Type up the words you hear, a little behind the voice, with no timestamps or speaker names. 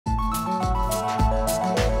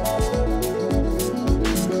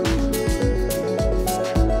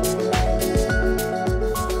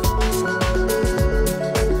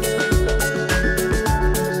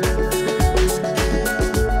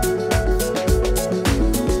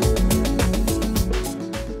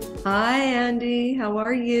How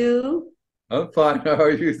are you? I'm fine. How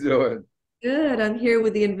are you doing? Good. I'm here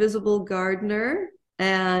with the Invisible Gardener,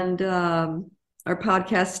 and our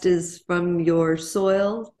podcast is from your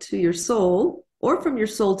soil to your soul, or from your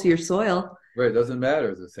soul to your soil. Right, it doesn't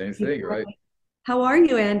matter. It's the same thing, right? How are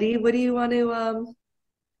you, Andy? What do you want to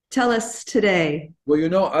tell us today?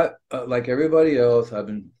 Well, I like everybody else, I've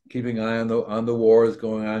been keeping an eye on the wars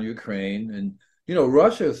going on in Ukraine, and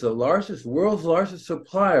Russia is the world's largest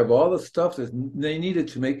supplier of all the stuff that they needed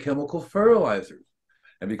to make chemical fertilizers.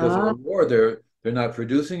 And because of Uh, the war, they're not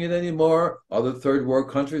producing it anymore. Other third world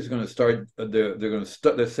countries are going to start. They're going to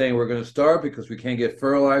start. They're saying we're going to start because we can't get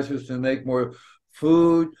fertilizers to make more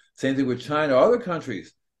food. Same thing with China. Other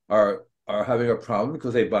countries are having a problem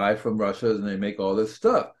because they buy from Russia and they make all this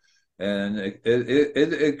stuff. And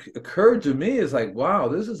it occurred to me, it's like, wow,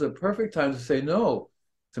 this is a perfect time to say no.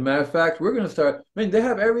 As a matter of fact, we're going to start. I mean, they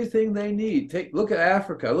have everything they need. Look at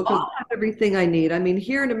Africa. Look at I'll have everything I need. I mean,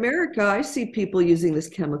 here in America, I see people using this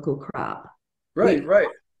chemical crap. right, We right.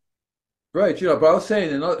 Right, but I was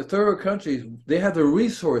saying in other third world countries, they have the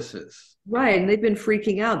resources. right, and they've been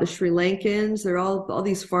freaking out. The Sri Lankans, they're all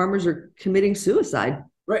these farmers are committing suicide.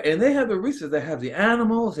 Right, and they have the resources. They have the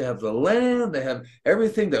animals, they have the land, they have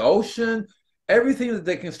everything, the ocean, everything that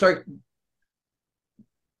they can start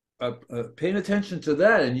paying attention to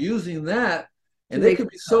that and using that. To And they make could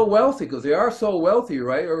be so wealthy because they are so wealthy,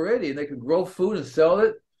 right, already, and they can grow food and sell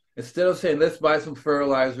it instead of saying, let's buy some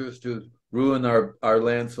fertilizers to ruin our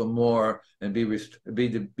land some more and be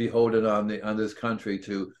beholden on this country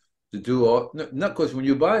to do all. Not because when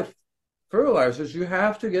you buy fertilizers, you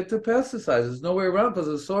have to get the pesticides. There's no way around because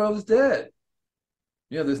the soil is dead.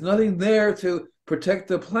 There's nothing there to protect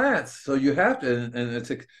the plants. So you have to, and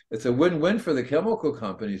it's a win-win for the chemical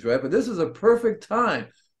companies, right? But this is a perfect time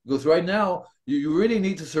because right now you really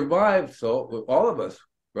need to survive. So all of us,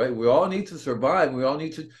 right? We all need to survive. We all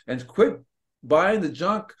need to and quit buying the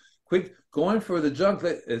junk, quit going for the junk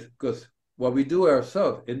because what we do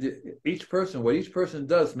ourselves, what each person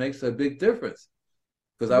does makes a big difference.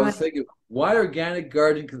 Because I right. was thinking, why organic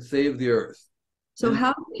gardening can save the earth. So And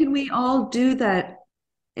how can we all do that,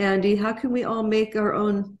 Andy? How can we all make our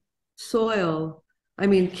own soil? I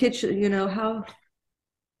mean, kitchen, how,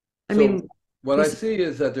 I so mean, what you I said, see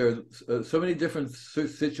is that there are so many different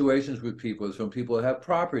situations with people. Some people have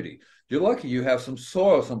property. You're lucky you have some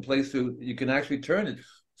soil, some place you can actually turn it.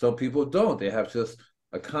 Some people don't. They have just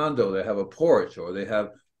a condo. They have a porch, or they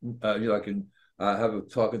have, I can have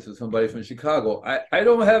talking to somebody from Chicago. I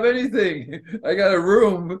don't have anything. I got a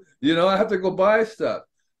room. I have to go buy stuff.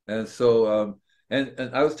 And so, and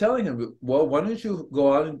I was telling him, well, why don't you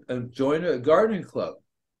go out and join a gardening club?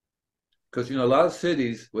 Because a lot of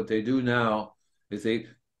cities, what they do now is they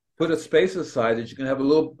put a space aside that you can have a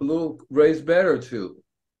little raised bed or two.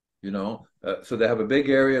 So they have a big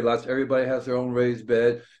area. Everybody has their own raised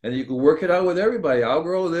bed, and you can work it out with everybody. I'll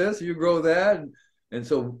grow this, you grow that, and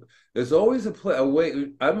so there's always a way.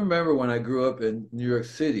 I remember when I grew up in New York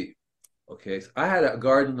City. Okay, so I had a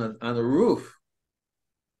garden on the roof.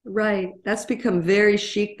 right. That's become very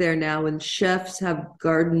chic there now when chefs have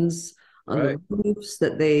gardens on Right, the roofs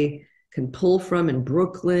that they can pull from in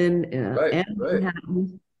Brooklyn right, and right.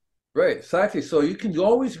 Manhattan. Right, exactly. So you can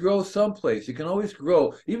always grow someplace. You can always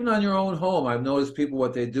grow, even on your own home. I've noticed people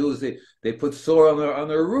what they do is they put soil on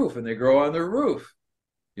their roof and they grow on their roof.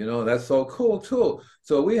 That's so cool too.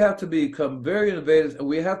 So we have to become very innovative and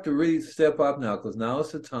we have to really step up now because now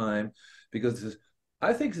is the time because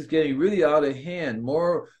I think it's getting really out of hand.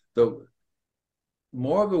 More of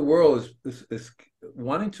the world is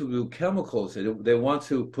wanting to do chemicals. They want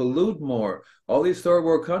to pollute more. All these third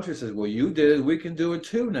world countries says, well, you did it, we can do it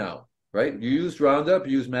too now, right? You used Roundup,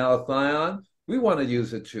 you used malathion, we want to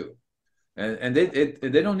use it too. And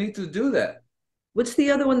they don't need to do that. What's the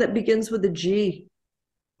other one that begins with a G?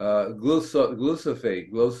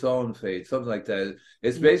 Glufosinate, something like that.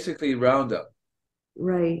 It's basically Roundup,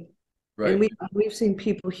 Right. And right? we've seen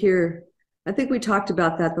people here. I think we talked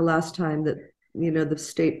about that the last time that the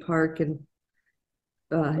state park and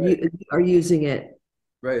Right, are using it.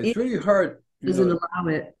 right. It's It really hard, doesn't allow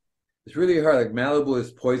it, it's really hard. Like Malibu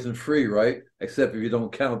is poison free, right? Except if you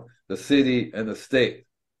don't count the city and the state.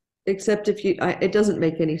 except if it doesn't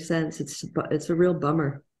make any sense. It's a real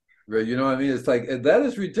bummer. Right, you know what I mean? It's like that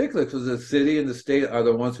is ridiculous because the city and the state are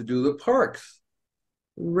the ones who do the parks.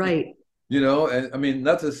 Right. And I mean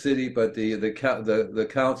not the city, but the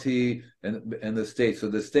county and the state. So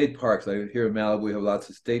the state parks, like here in Malibu, we have lots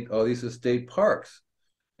of all these are state parks.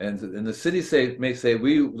 And the city may say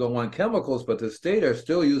we don't want chemicals, but the state are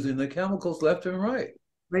still using the chemicals left and right.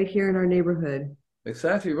 Right here in our neighborhood.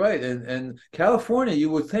 Exactly right. And California, you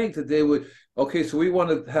would think that they would Okay, so we want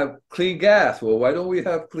to have clean gas. Well, why don't we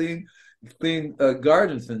have clean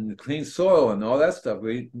gardens and clean soil and all that stuff?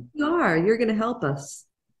 You are. You're going to help us.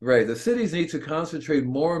 Right. The cities need to concentrate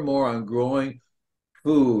more and more on growing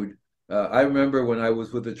food. I remember when I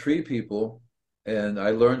was with the tree people, and I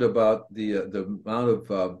learned about the amount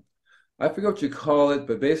of I forget what you call it,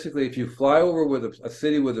 but basically, if you fly over with a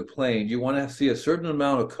city with a plane, you want to see a certain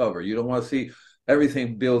amount of cover. You don't want to see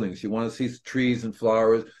everything buildings. You want to see trees and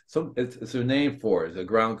flowers. It's a name for it. It's a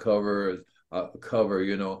ground cover,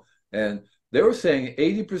 cover, And they were saying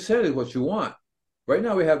 80% is what you want. Right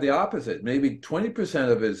now, we have the opposite. Maybe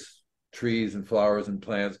 20% of it is trees and flowers and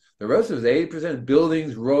plants. The rest is 80%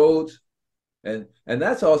 buildings, roads, and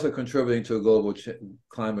that's also contributing to a global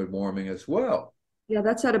climate warming as well. Yeah,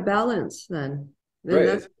 that's out of balance then. Then Right.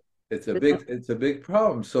 that's It's a big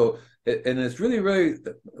problem. So and it's really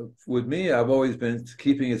with me, I've always been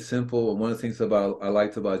keeping it simple. And one of the things I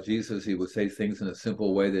liked about Jesus, he would say things in a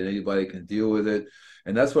simple way that anybody can deal with it.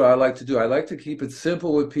 And that's what I like to do. I like to keep it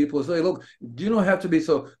simple with people. Say, look, you don't have to be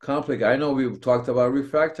so complicated. I know we've talked about a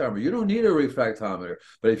refractometer. You don't need a refractometer.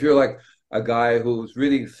 But if you're like a guy who's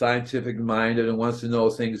really scientific minded and wants to know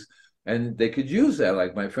things, and they could use that.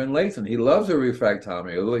 Like my friend Layton, he loves a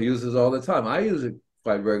refractometer. He uses it all the time. I use it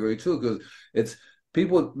quite regularly too, because it's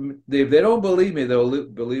people, if they don't believe me, they'll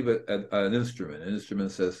believe it an instrument. An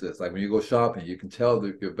instrument says this. Like when you go shopping, you can tell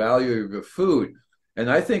your value of your food. And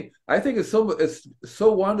I think it's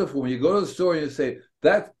so wonderful when you go to the store and you say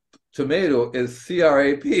that tomato is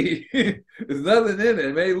CRAP. There's nothing in it.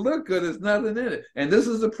 It may look good, there's nothing in it. And this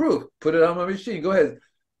is the proof. Put it on my machine. Go ahead.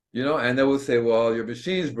 And they will say, well, your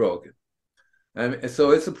machine's broken. And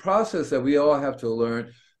so it's a process that we all have to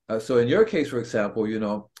learn. So in your case, for example,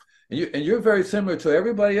 and you're very similar to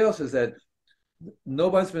everybody else, is that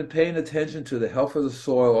nobody's been paying attention to the health of the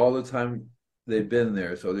soil all the time they've been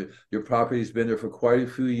there. So your property's been there for quite a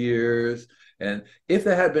few years. And if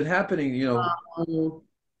that had been happening, um,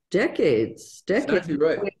 decades exactly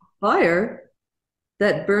right. fire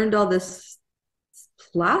that burned all this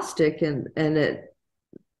plastic and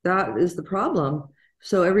that is the problem.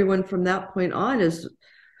 So everyone from that point on is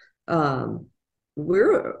um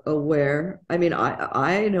we're aware. I mean,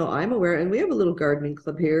 I know I'm aware, and we have a little gardening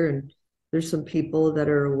club here, and there's some people that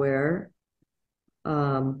are aware,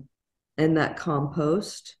 um, and that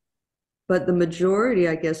compost, but the majority,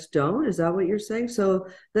 I guess, don't. Is that what you're saying? So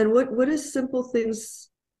then what is simple things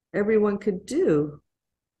everyone could do?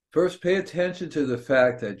 First, pay attention to the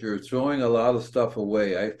fact that you're throwing a lot of stuff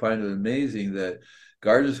away. I find it amazing that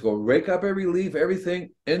gardeners go rake up every leaf, everything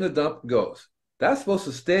in the dump goes. That's supposed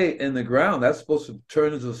to stay in the ground. That's supposed to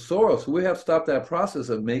turn into soil. So we have to stop that process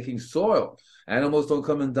of making soil. Animals don't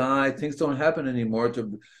come and die. Things don't happen anymore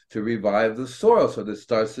to revive the soil. So this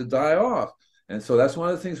starts to die off. And so that's one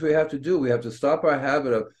of the things we have to do. We have to stop our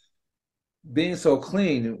habit of being so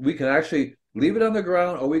clean. We can actually leave it on the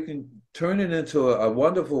ground, or we can turn it into a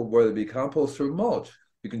wonderful, whether it be compost or mulch.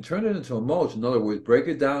 You can turn it into a mulch. In other words, break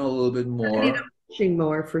it down a little bit I need more. a mulching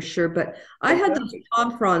mower for sure, but I had those Exactly.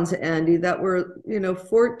 palm fronds, Andy, that were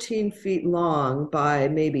 14 feet long by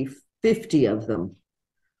maybe 50 of them.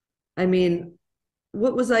 I mean,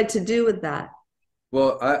 what was I to do with that?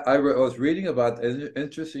 Well, I was reading about,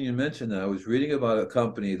 interesting you mentioned that. I was reading about a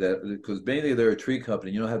company that, because mainly they're a tree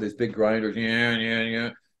company, have these big grinders, yeah, yeah, yeah.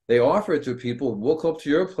 They offer it to people. We'll come up to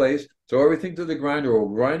your place, throw everything to the grinder, we'll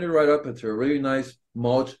grind it right up into a really nice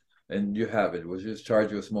mulch, and you have it. We'll just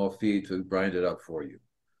charge you a small fee to grind it up for you.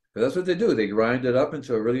 But that's what they do. They grind it up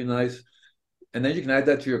into a really nice, and then you can add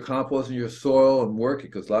that to your compost and your soil and work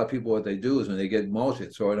it. Because a lot of people, what they do is when they get mulch, they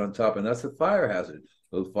throw it on top, and that's a fire hazard.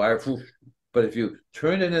 A fire, poof. But if you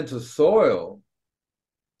turn it into soil,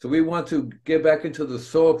 so we want to get back into the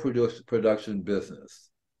soil production business,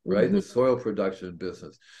 right? The Mhm. soil production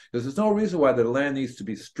business. Because there's no reason why the land needs to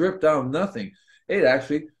be stripped down, nothing. It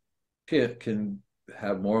actually can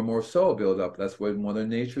have more and more soil build up. That's what Mother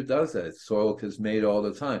Nature does that. Soil is made all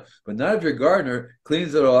the time. But not if your gardener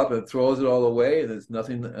cleans it all up and throws it all away and there's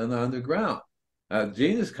nothing underground.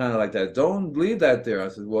 Gene is kind of like that. Don't leave that there. I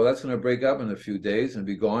said, well, that's going to break up in a few days and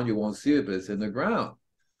be gone. You won't see it, but it's in the ground.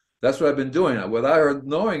 That's what I've been doing. Without her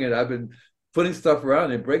knowing it, I've been putting stuff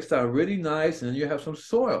around. It breaks down really nice, and then you have some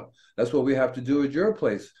soil. That's what we have to do at your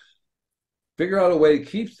place. Figure out a way to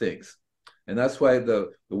keep things. And that's why the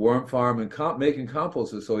worm farm and making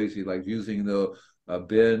compost is so easy, like using the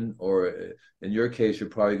bin, or in your case, you're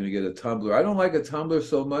probably going to get a tumbler. I don't like a tumbler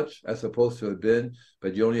so much as opposed to a bin,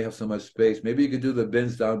 but you only have so much space. Maybe you could do the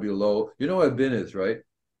bins down below. You know what a bin is, right?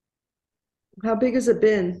 How big has it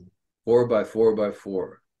been? 4 by 4 by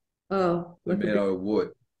 4. Oh, They're like a made big, out of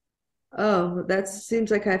wood. Oh, that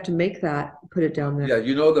seems like I have to make that, put it down there. Yeah,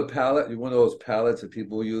 you know the pallet, one of those pallets that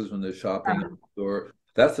people use when they're shopping at the store.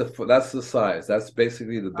 That's the size. That's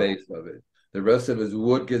basically the base of it. The rest of it is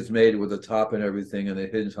wood gets made with the top and everything, and the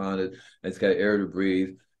hinge on it. And it's got air to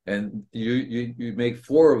breathe, and you make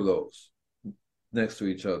four of those next to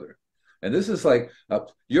each other. And this is like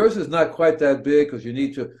yours is not quite that big because you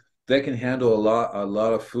need to. They can handle a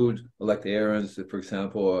lot of food, like the errands. For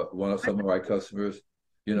example, one of some of our customers,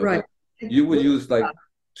 Right. but you would use like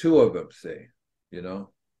two of them, say, you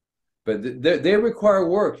know. But they require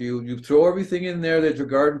work. You throw everything in there that your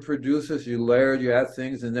garden produces. You layer it, you add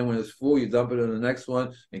things, and then when it's full, you dump it in the next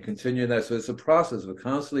one and continue that. So it's a process of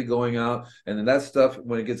constantly going out, and then that stuff,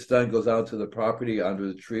 when it gets done, goes out to the property, under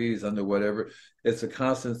the trees, under whatever. It's a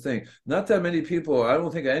constant thing. Not that many people. I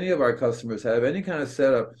don't think any of our customers have any kind of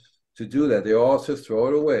setup to do that. They all just throw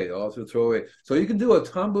it away. They all just throw away. So you can do a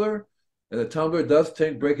tumbler, and the tumbler does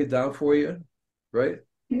break it down for you, right?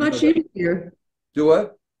 You know Much that. easier. Do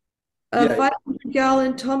what? A Yeah,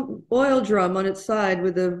 500-gallon oil drum on its side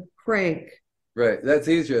with a crank. right. That's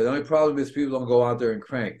easier. The only problem is people don't go out there and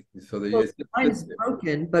crank. So they Well, it mine's sits there.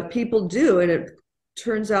 broken, but people do, and it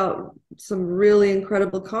turns out some really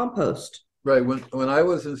incredible compost. Right. When I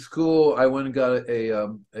was in school, I went and got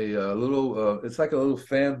little it's like a little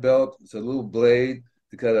fan belt. It's a little blade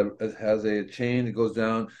that it has a chain that goes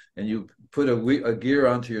down, and you put a gear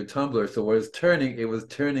onto your tumbler. So when it's turning, it was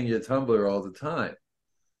turning your tumbler all the time.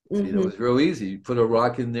 So, Hmm. it's real easy. You put a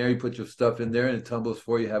rock in there, you put your stuff in there, and it tumbles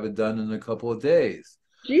for you. Have it done in a couple of days.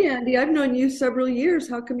 Gee, Andy, I've known you several years.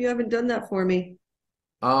 How come you haven't done that for me?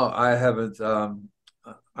 Oh, I haven't done.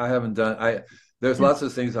 There's lots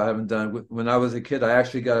of things I haven't done. When I was a kid, I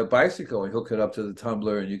actually got a bicycle and hook it up to the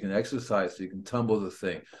tumbler, and you can exercise, so you can tumble the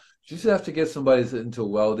thing. You just have to get somebody that's into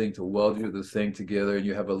welding to weld you the thing together, and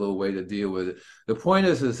you have a little way to deal with it. The point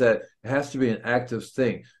is that it has to be an active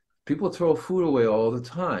thing. People throw food away all the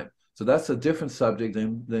time, so that's a different subject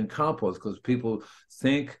than compost, because people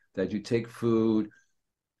think that you take food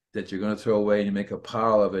that you're going to throw away and you make a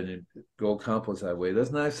pile of it and go compost that way.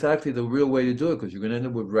 That's not exactly the real way to do it, because you're going to end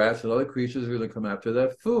up with rats and other creatures who are going to come after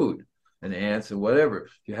that food, and ants and whatever.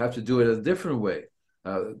 You have to do it a different way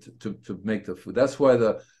to make the food. That's why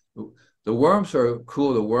the worms are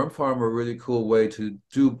cool. The worm farm are a really cool way to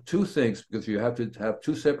do two things, because you have to have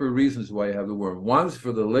two separate reasons why you have the worm. One is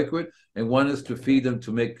for the liquid, and one is to feed them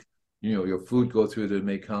to make your food go through to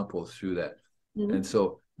make compost through that. And Mhm.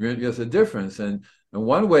 so there's a difference. And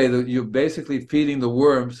one way that you're basically feeding the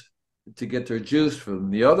worms to get their juice from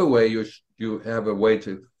them. The other way, you have a way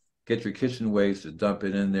to get your kitchen waste to dump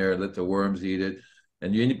it in there, let the worms eat it.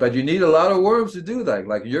 But you need a lot of worms to do that.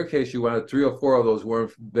 Like in your case, you wanted 3 or 4 of those worm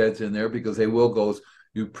beds in there, because they will go.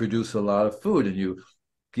 You produce a lot of food, and you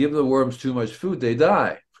give the worms too much food, they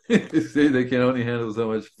die. See, they can only handle so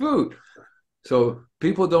much food. So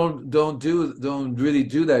people don't really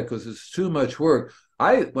do that because it's too much work.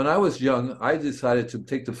 When I was young, I decided to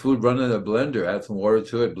take the food, run it in a blender, add some water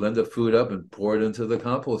to it, blend the food up, and pour it into the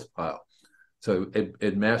compost pile. So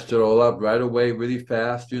it mashed it all up right away, really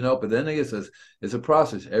fast. But then it's a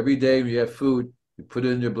process. Every day when you have food, you put it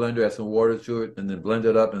in your blender, add some water to it, and then blend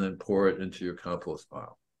it up, and then pour it into your compost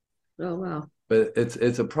pile. Oh, wow. But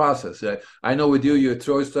it's a process. I know with you, you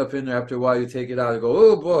throw stuff in there. After a while, you take it out and go,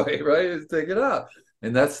 oh boy, right? You take it out,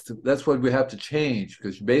 and that's what we have to change,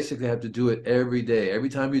 because you basically have to do it every day. Every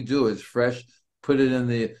time you do it, it's fresh. Put it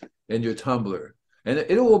in your tumbler, and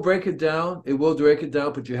it will break it down. It will break it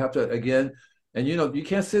down, but you have to again, and you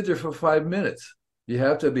can't sit there for 5 minutes. You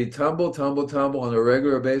have to be tumble, tumble, tumble on a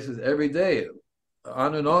regular basis every day,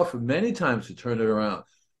 on and off, many times to turn it around.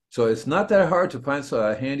 So it's not that hard to find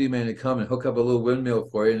a handyman to come and hook up a little windmill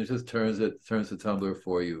for you, and it just turns the tumbler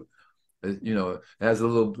for you. It has a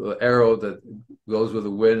little arrow that goes with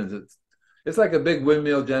the wind, and it's like a big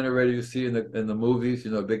windmill generator you see in the movies.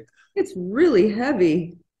 Big. It's really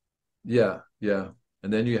heavy. Yeah, yeah.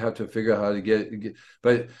 And then you have to figure out how to get.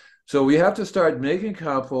 But so we have to start making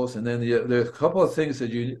compost, and then there's a couple of things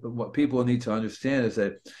that what people need to understand is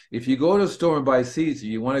that if you go to the store and buy seeds,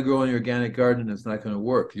 and you want to grow in your organic garden, it's not going to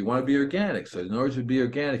work. You want to be organic, so in order to be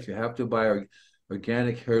organic, you have to buy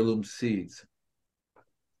organic heirloom seeds.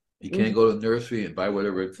 You can't Mhm. go to the nursery and buy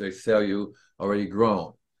whatever they sell you already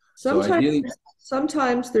grown. So Sometimes, ideally,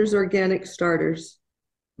 sometimes there's organic starters.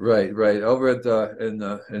 right, right. Over at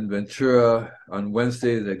in Ventura on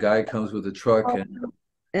Wednesday, the guy comes with a truck, and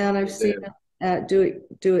And I've they seen it at Do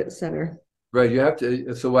It Center. right, you have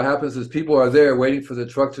to. So what happens is people are there waiting for the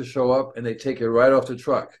truck to show up, and they take it right off the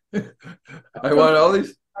truck. I Some want all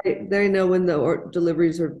these. They know when the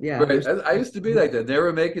deliveries are, yeah, Right. there's. I used to be like that.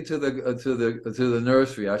 Never make it to the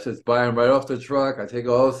nursery. I just buy them right off the truck. I take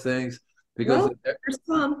all those things because Well, there's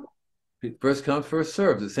some. first come, first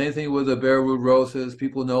served. The same thing with the bare root roses.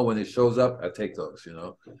 People know when it shows up, I take those, you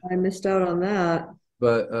know. I missed out on that.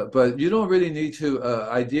 But you don't really need to.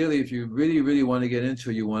 Ideally, if you really want to get into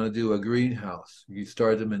it, you want to do a greenhouse. You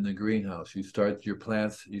start them in the greenhouse. You start your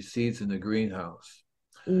plants, your seeds in the greenhouse,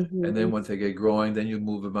 and then Hmm. once they get growing, then you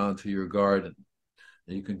move them out to your garden.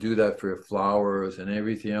 And you can do that for your flowers and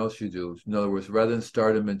everything else you do. In other words, rather than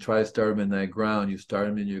start them and try to start them in that ground, you start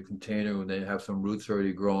them in your container when they have some roots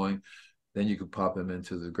already growing. Then you can pop them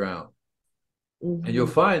into the ground. And you'll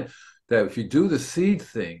Hmm. find that if you do the seed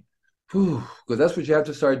thing, because that's what you have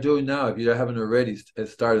to start doing now if you haven't already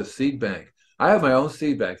start a seed bank. I have my own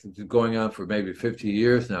seed bank that's been going on for maybe 50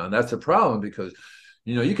 years now, and that's a problem because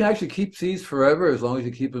you can actually keep seeds forever as long as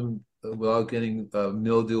you keep them without getting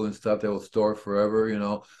mildew and stuff that will store forever.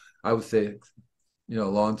 I would say a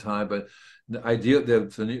long time, but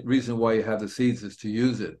the reason why you have the seeds is to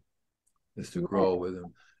use it, is to grow with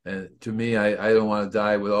them. And to me, I don't want to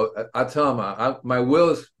die without. I tell them, my will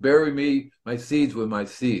is bury me, my seeds with my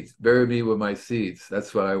seeds. Bury me with my seeds.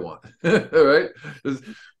 That's what I want. Right? Just,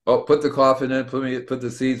 put the coffin in, put the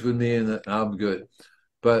seeds with me, and I'm good.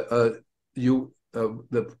 But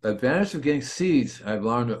the advantage of getting seeds, I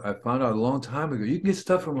found out a long time ago. You can get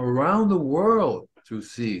stuff from around the world through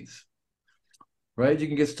seeds, right? You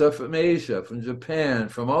can get stuff from Asia, from Japan,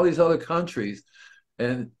 from all these other countries,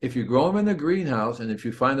 and if you grow them in the greenhouse, and if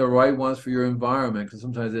you find the right ones for your environment, because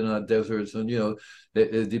sometimes they're not deserts, and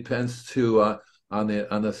it depends too on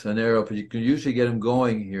the scenario. But you can usually get them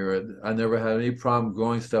going here. I never had any problem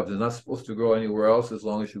growing stuff. They're not supposed to grow anywhere else as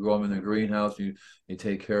long as you grow them in the greenhouse. You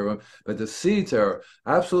take care of them. But the seeds are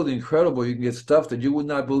absolutely incredible. You can get stuff that you would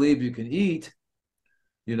not believe you can eat.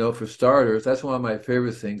 For starters, that's one of my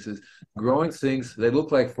favorite things is growing things. They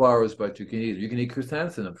look like flowers, but you can eat. You can eat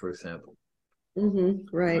chrysanthemum, for example.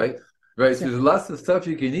 Right. Right? Right. So So, there's lots of stuff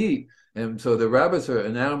you can eat. And so the rabbits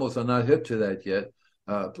and animals are not hip to that yet.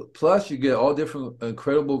 Plus, you get all different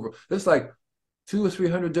incredible, there's like 200 or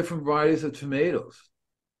 300 different varieties of tomatoes,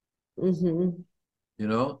 hmm you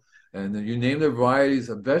know? And then you name the varieties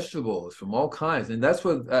of vegetables from all kinds. And that's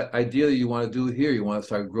what ideally you want to do here. You want to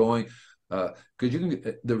start growing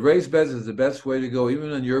because the raised beds is the best way to go,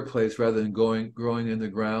 even in your place, rather than growing in the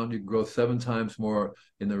ground. You can grow 7 times more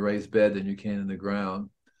in the raised bed than you can in the ground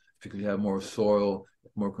because you have more soil,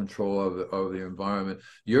 more control of the environment.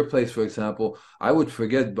 Your place, for example, I would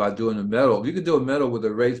forget about doing a meadow. You could do a meadow with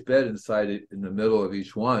a raised bed inside it in the middle of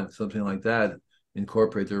each one, something like that.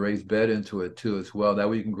 Incorporate the raised bed into it too as well. That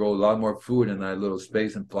way you can grow a lot more food in that little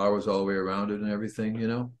space and flowers all the way around it and everything.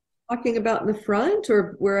 talking about in the front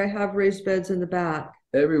or where I have raised beds in the back?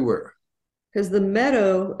 Everywhere. Because the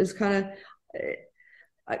meadow is kind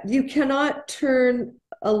of, you cannot turn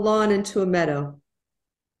a lawn into a meadow.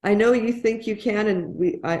 I know you think you can, and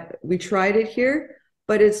we tried it here,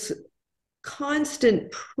 but it's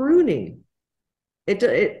constant pruning.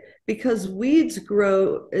 It because weeds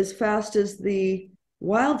grow as fast as the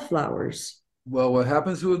wildflowers. Well, what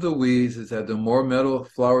happens with the weeds is that the more metal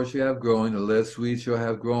flowers you have growing, the less weeds you'll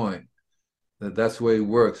have growing. That's the way it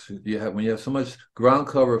works. When you have so much ground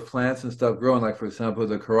cover of plants and stuff growing, like for example,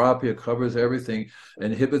 the carapia covers everything,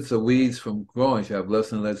 inhibits the weeds from growing. So you have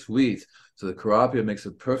less and less weeds. So the carapia makes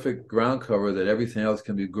a perfect ground cover that everything else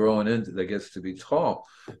can be growing into that gets to be tall.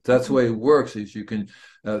 That's the way it works. Is you can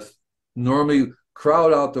normally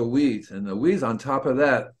crowd out the weeds, and the weeds on top of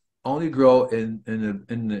that only grow in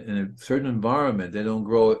a certain environment. They don't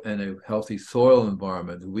grow in a healthy soil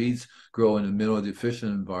environment. The weeds grow in a mineral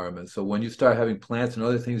deficient environment. So when you start having plants and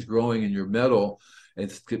other things growing in your meadow,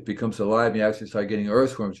 it becomes alive. You actually start getting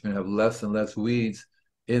earthworms. You're going to have less and less weeds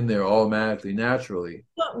in there automatically, naturally.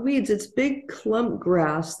 Not weeds, it's big clump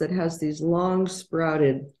grass that has these long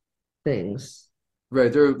sprouted things.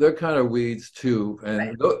 Right, they're kind of weeds too,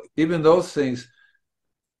 and even those things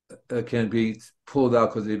can be pulled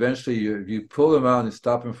out because eventually you pull them out and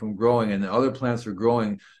stop them from growing, and the other plants are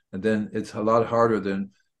growing, and then it's a lot harder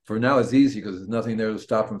than for now. It's easy because there's nothing there to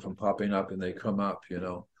stop them from popping up, and they come up.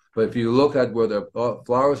 But if you look at where the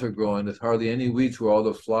flowers are growing, there's hardly any weeds where all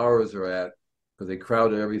the flowers are at because they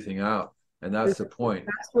crowded everything out, and that's the point.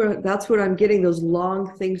 That's what I'm getting those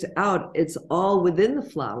long things out. It's all within the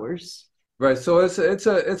flowers. Right. So it's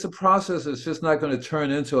a process. It's just not going to turn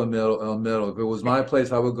into a middle. If it was my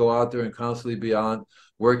place, I would go out there and constantly be on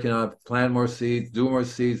working on plant more seeds, do more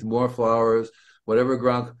seeds, more flowers, whatever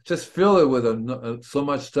ground, just fill it with so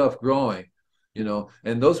much stuff growing. you know,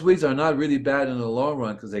 and those weeds are not really bad in the long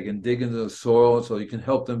run because they can dig into the soil, so you can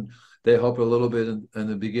help them. They help a little bit in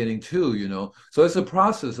the beginning too, you know. So it's a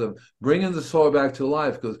process of bringing the soil back to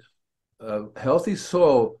life because healthy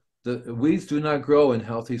soil, the weeds do not grow in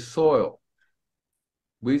healthy soil.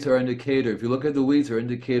 Weeds are indicator. If you look at the weeds, are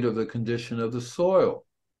indicator of the condition of the soil.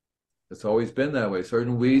 It's always been that way.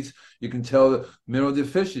 Certain weeds, you can tell the mineral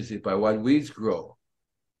deficiency by what weeds grow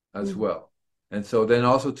as Mhm. well. And so then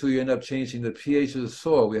also too, you end up changing the pH of the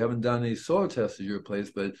soil. We haven't done any soil tests at your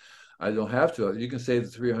place, but I don't have to. You can save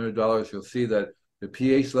the $300. You'll see that the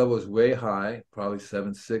pH level is way high, probably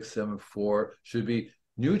 7.6, 7.4. Should be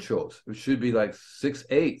neutrals. It should be like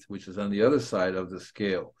 6.8, which is on the other side of the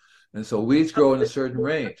scale. And so weeds grow in a certain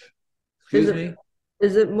range. Is Excuse it me?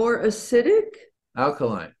 is it more acidic?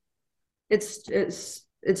 Alkaline.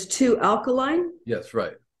 It's too alkaline. Yes,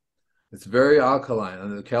 right. It's very alkaline.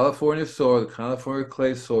 And the California soil, the California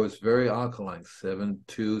clay soil is very alkaline,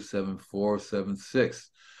 7.2, 7.4, 7.6.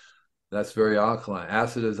 That's very alkaline.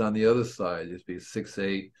 Acid is on the other side. It'd be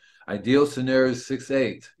 6.8. Ideal scenario is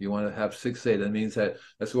 6.8. You want to have 6.8. That means that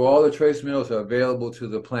that's where all the trace minerals are available to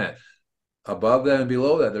the plant. Above that and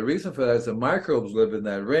below that. The reason for that is the microbes live in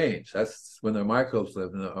that range. That's when the microbes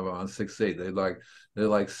live in around 6.8. They're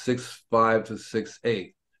like 6.5 to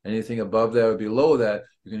 6.8. Anything above that or below that,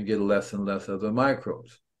 you're going to get less and less of the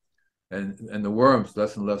microbes. And the worms,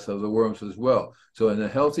 less and less of the worms as well. So in a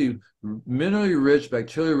healthy, minerally rich,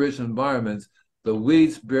 bacteria rich environments, the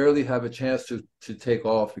weeds barely have a chance to take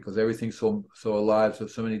off because everything's so alive,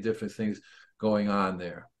 so many different things going on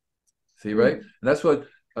there. See, right? And that's what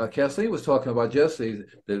Kathleen was talking about yesterday,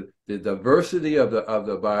 the diversity of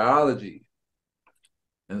the biology.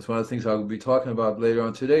 And it's one of the things I'll be talking about later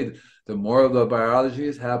on today. The more of the biology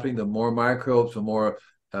is happening, the more microbes, the more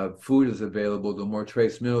food is available, the more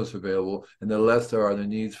trace minerals available, and the less there are the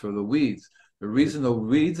needs for the weeds. The reason the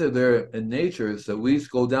weeds are there in nature is that weeds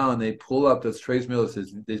go down and they pull up those trace minerals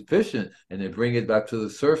that's deficient and they bring it back to the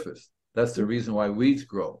surface. That's the reason why weeds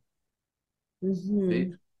grow. See,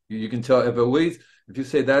 Mm-hmm. you can tell if a weed, if you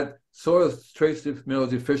say that soil is trace mineral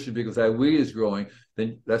deficient because that weed is growing,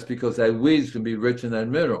 then that's because that weed is going to be rich in that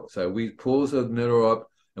mineral. So that weed pulls the mineral up,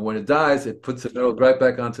 and when it dies, it puts the mineral right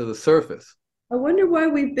back onto the surface. I wonder why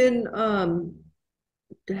we've been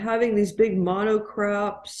having these big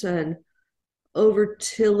monocrops and over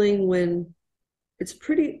tilling when it's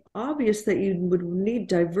pretty obvious that you would need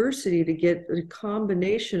diversity to get a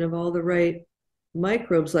combination of all the right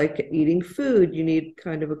microbes. Like eating food, you need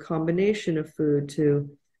kind of a combination of food to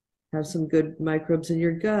have some good microbes in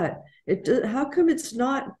your gut. How come it's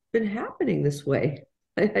not been happening this way?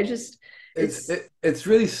 I just it's It's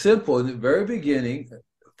really simple. In the very beginning,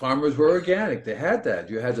 farmers were organic. They had that.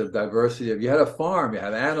 You had the diversity of, you had a farm, you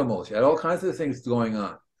had animals, you had all kinds of things going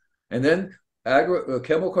on. And then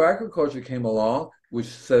chemical agriculture came along, which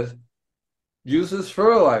says uses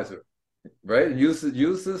fertilizer, right? And use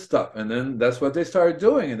this stuff. And then that's what they started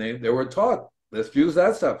doing. And they were taught, let's use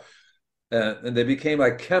that stuff. And they became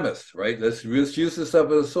like chemists, right? Let's use this stuff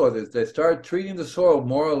in the soil. They started treating the soil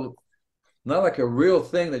more not like a real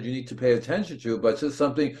thing that you need to pay attention to, but just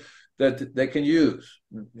something that they can use.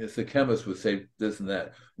 As the chemist would say this and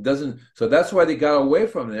that. It doesn't, so that's why they got away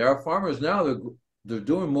from it. There are farmers now that they're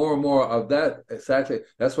doing more and more of that. Exactly.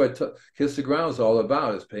 That's what Kiss the Ground is all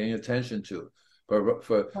about, is paying attention to.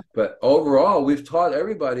 But overall, we've taught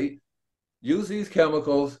everybody, use these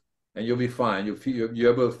chemicals and you'll be fine.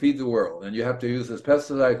 You're able to feed the world, and you have to use this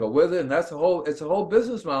pesticide go with it. And that's it's a whole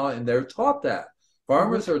business model, and they're taught that.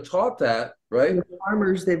 Farmers are taught that, right? the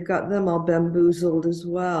farmers, they've got them all bamboozled as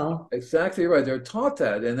well. Exactly right. They're taught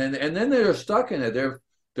that, and then they're stuck in it.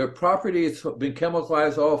 Their property has been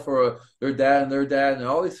chemicalized all for their dad, and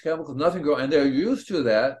all these chemicals, nothing grow, and they're used to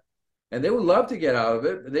that, and they would love to get out of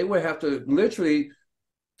it, but they would have to literally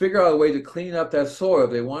figure out a way to clean up that soil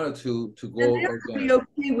if they wanted to And go they have to be organic.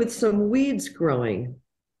 okay with some weeds growing.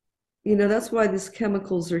 That's why these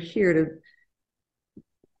chemicals are here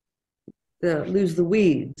to lose the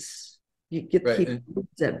weeds. You get Right. keep And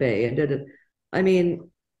weeds at bay. I mean,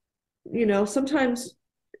 sometimes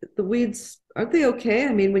the weeds aren't they okay?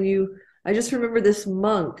 I mean, I just remember this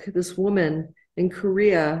monk, this woman in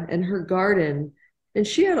Korea and her garden, and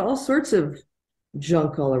she had all sorts of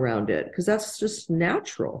junk all around it because that's just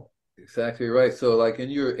natural. exactly right. So like in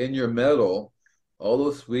your metal, all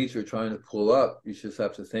those weeds you're trying to pull up, you just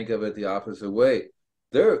have to think of it the opposite way.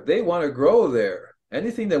 They want to grow there.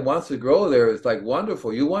 Anything that wants to grow there is like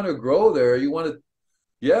wonderful. You want to grow there, you want to,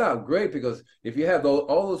 yeah, great, because if you have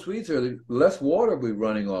all those weeds there, less water will be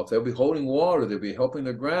running off. They'll be holding water, they'll be helping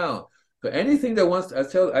the ground. So anything that wants I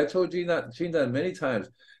told Gene that many times,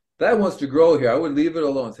 that wants to grow here. I would leave it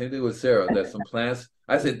alone. Same thing with Sarah. There's some plants.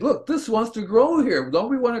 I said, look, this wants to grow here. Don't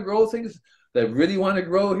we want to grow things that really want to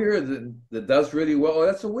grow here that does really well? Oh,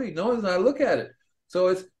 that's a weed. No, it's not. Look at it. So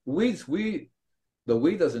it's weeds. The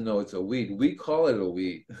weed doesn't know it's a weed. We call it a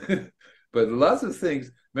weed. But lots of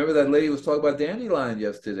things. Remember that lady was talking about dandelion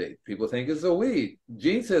yesterday. People think it's a weed.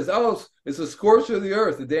 Gene says, oh, it's a scorch of the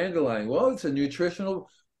earth, the dandelion. Well, it's a nutritional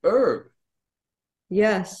herb.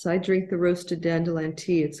 Yes, I drink the roasted dandelion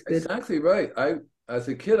tea. It's good. Exactly right. As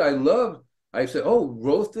a kid, I said, oh,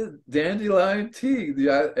 roasted dandelion tea.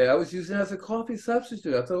 I was using it as a coffee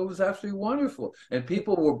substitute. I thought it was absolutely wonderful. And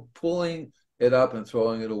people were pulling it up and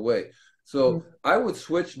throwing it away. So I would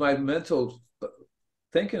switch my mental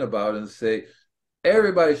thinking about it and say,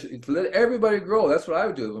 everybody should let everybody grow. That's what I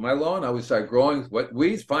would do. With my lawn, I would start growing what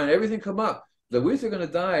weeds, fine, everything come up. The weeds are going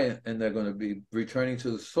to die and they're going to be returning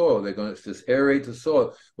to the soil. They're going to just aerate the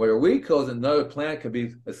soil. Where a weed goes, another plant can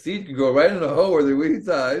be, a seed can go right in the hole where the weed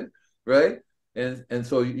died, right? And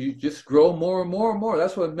so you just grow more and more and more.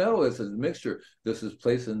 That's what metal is, a mixture. This is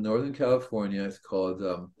placed in Northern California. It's called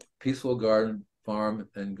Peaceful Garden Farm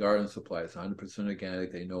and Garden Supply. It's 100%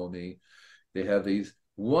 organic. They know me. They have these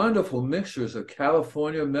wonderful mixtures of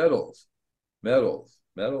California metals. That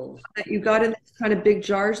you got in these kind of big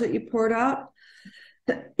jars that you poured out.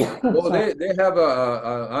 Well, Sorry. they have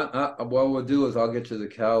what we'll do is I'll get you the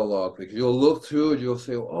catalog because you'll look through it, you'll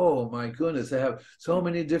say, oh my goodness, they have so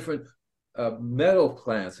many different metal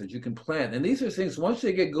plants that you can plant. And these are things, once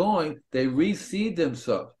they get going, they reseed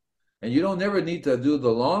themselves. And you don't never need to do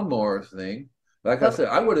the lawnmower thing. Like I said,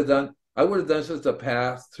 I would have done just a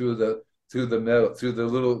path through the metal,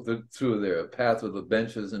 through there, a path with the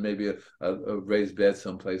benches and maybe a raised bed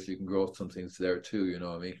someplace you can grow some things there too, you know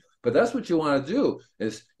what I mean? But that's what you want to do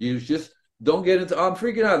is you just don't get into, oh, I'm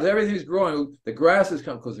freaking out, everything's growing. The grass is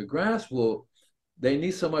coming because the grass they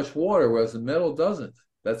need so much water, whereas the metal doesn't.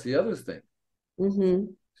 That's the other thing. Mm-hmm. So, you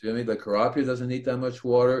know what I mean? The carapia doesn't need that much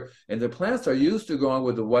water. And the plants are used to growing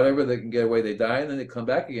with whatever they can get away. They die and then they come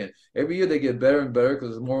back again. Every year they get better and better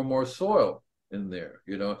because there's more and more soil in there,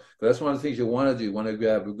 you know. But that's one of the things you want to do. You want to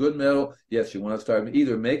have a good metal. Yes, you want to start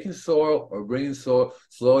either making soil or bringing soil,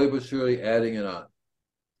 slowly but surely adding it on.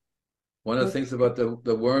 One of the things about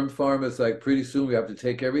the worm farm is like pretty soon we have to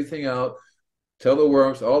take everything out, tell the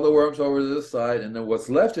worms, all the worms over to this side, and then what's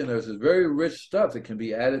left in there is this very rich stuff that can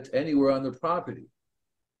be added to anywhere on the property.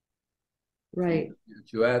 Right.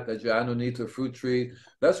 That you add underneath a fruit tree.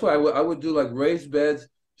 That's why I would do like raised beds,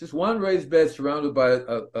 just one raised bed surrounded by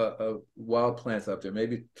wild plants out there,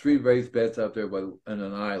 maybe 3 raised beds out there in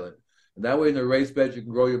an island. And that way in the raised bed you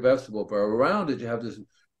can grow your vegetable, but around it you have this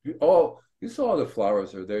you saw the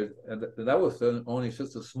flowers are there, and that was only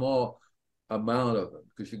just a small amount of them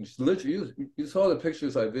because you can literally you saw the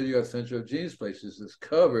pictures I video I sent you of Jean's place. It's just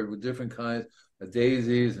covered with different kinds of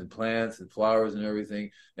daisies and plants and flowers and everything,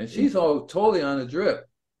 and she's all totally on a drip.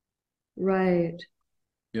 Right.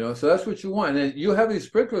 You know, so that's what you want. And then you have these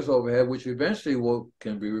sprinklers overhead, which eventually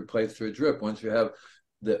can be replaced to a drip once you have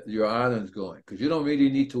your islands going, because you don't really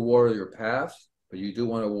need to water your paths, but you do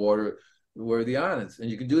want to water where the islands, and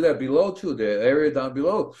you can do that below too. The area down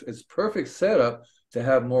below is perfect setup to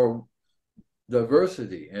have more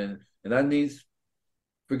diversity, and that means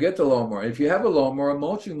forget the lawnmower. If you have a lawnmower, a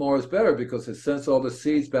mulching mower is better because it sends all the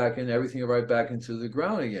seeds back in, everything right back into the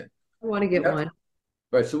ground again. I want to get one.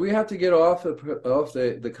 Right, so we have to get off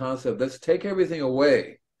the concept. Let's take everything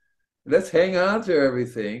away. Let's hang on to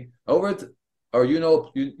everything or you know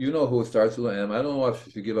who it starts with M. I don't know if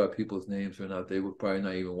I should give out people's names or not. They were probably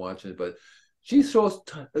not even watching it, but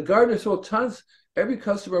the gardener throws tons. Every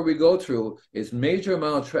customer we go through is major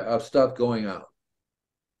amount of stuff going out.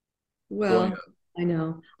 Well, I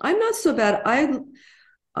know. I'm not so bad.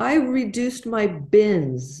 I reduced my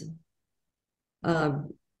bins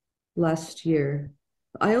last year.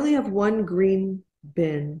 I only have one green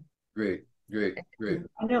bin. Great.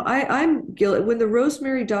 I know I'm guilty. When the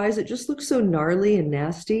rosemary dies, it just looks so gnarly and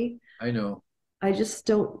nasty. I know. I just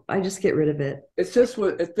get rid of it. It's just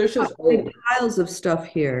there's just piles of stuff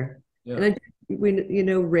here. Yeah. And we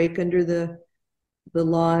rake under the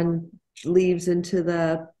lawn, leaves into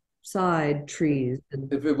the side trees.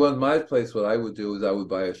 If it was my place, what I would do is I would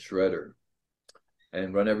buy a shredder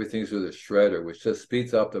and run everything through the shredder, which just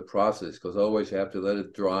speeds up the process because otherwise you have to let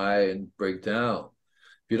it dry and break down.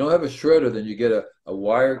 If you don't have a shredder, then you get a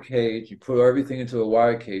wire cage. You put everything into a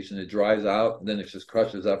wire cage and it dries out, and then it just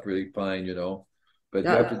crushes up really fine, you know. But you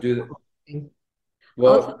have to do that.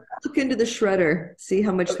 Well, I'll look into the shredder, see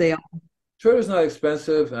how much they are. Shredder's not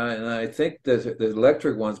expensive, and I think there's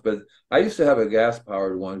electric ones, but I used to have a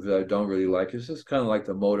gas-powered one that I don't really like. It's just kind of like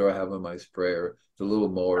the motor I have on my sprayer. It's a little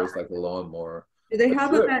motor. It's like a lawnmower. Do they But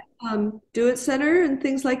have them sure, at Do It Center and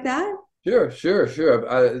things like that? sure. Easier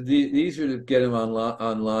to get them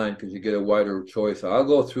online because you get a wider choice. I'll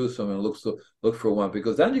go through some and look for one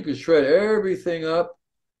because then you can shred everything up,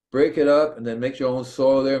 break it up, and then make your own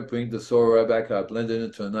soil there and bring the soil right back out, blend it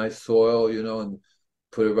into a nice soil, and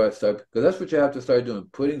put it right start because that's what you have to start doing,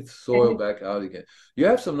 putting soil back out again. You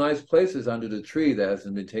have some nice places under the tree that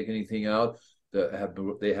hasn't been taking anything out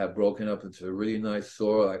that they have broken up into a really nice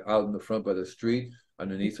soil, like out in the front by the street,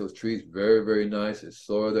 underneath those trees, very, very nice. It's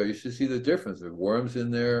soil there. You should see the difference. There's worms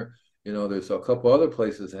in there. There's a couple other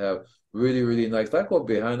places that have really, really nice, like what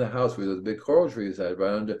behind the house where the big coral trees at,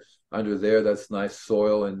 right under there. That's nice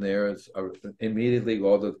soil in there. It's immediately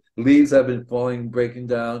all the leaves have been falling, breaking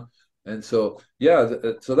down. And so, yeah,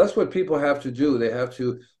 so that's what people have to do. They have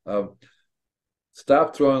to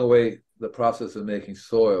stop throwing away the process of making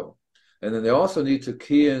soil. And then they also need to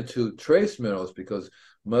key into trace minerals because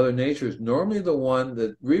Mother Nature is normally the one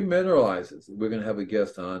that remineralizes. We're going to have a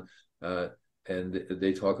guest on, and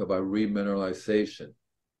they talk about remineralization.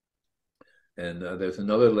 And there's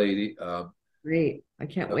another lady. Great. I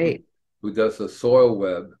can't wait. Who does the soil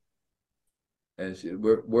web. And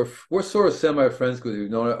we're sort of semi-friends because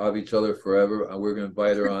we've known of each other forever. And we're going to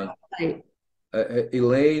invite her on.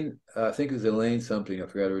 Elaine, I think it's Elaine something. I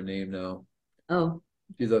forgot her name now. Oh.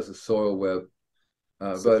 She does the soil web.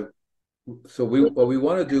 What we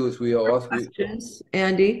want to do is we also questions,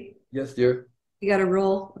 Andy. Yes, dear. You got to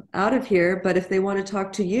roll out of here, but if they want to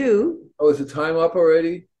talk to you, is the time up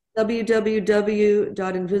already?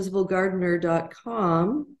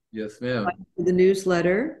 www.invisiblegardener.com. Yes, ma'am. The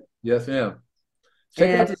newsletter. Yes, ma'am.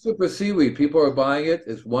 Check out the super seaweed. People are buying it.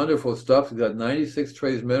 It's wonderful stuff. It's got 96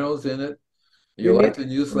 trace minerals in it. You like the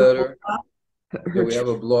newsletter? Yeah, we have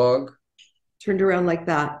a blog. Turned around like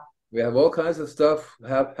that. We have all kinds of stuff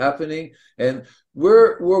happening, and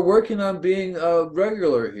we're working on being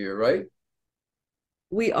regular here, right?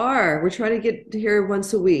 We are. We're trying to get here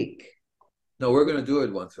once a week. No, we're going to do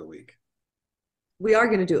it once a week. We are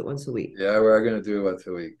going to do it once a week. Yeah, we are going to do it once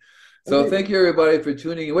a week. So thank you, everybody, for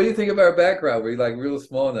tuning in. What do you think of our background? We're like real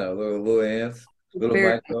small now, little ants, little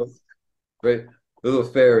microbes, right? Little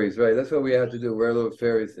fairies, right? That's what we have to do. Wear a little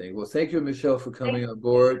fairy thing. Well, thank you, Michelle, for coming on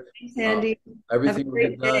board. Thanks, Andy. Everything will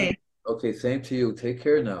get done. Okay, same to you. Take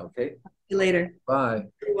care now, okay? See you later. Bye.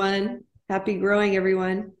 Everyone. Happy growing,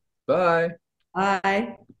 everyone. Bye.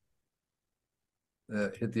 Bye.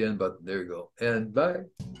 Hit the end button. There you go. And bye.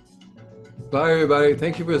 Bye, everybody.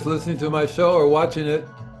 Thank you for listening to my show or watching it.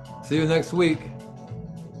 See you next week.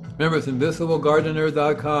 Remember, it's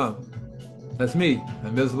invisiblegardener.com. That's me,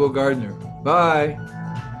 Invisible Gardener. Bye.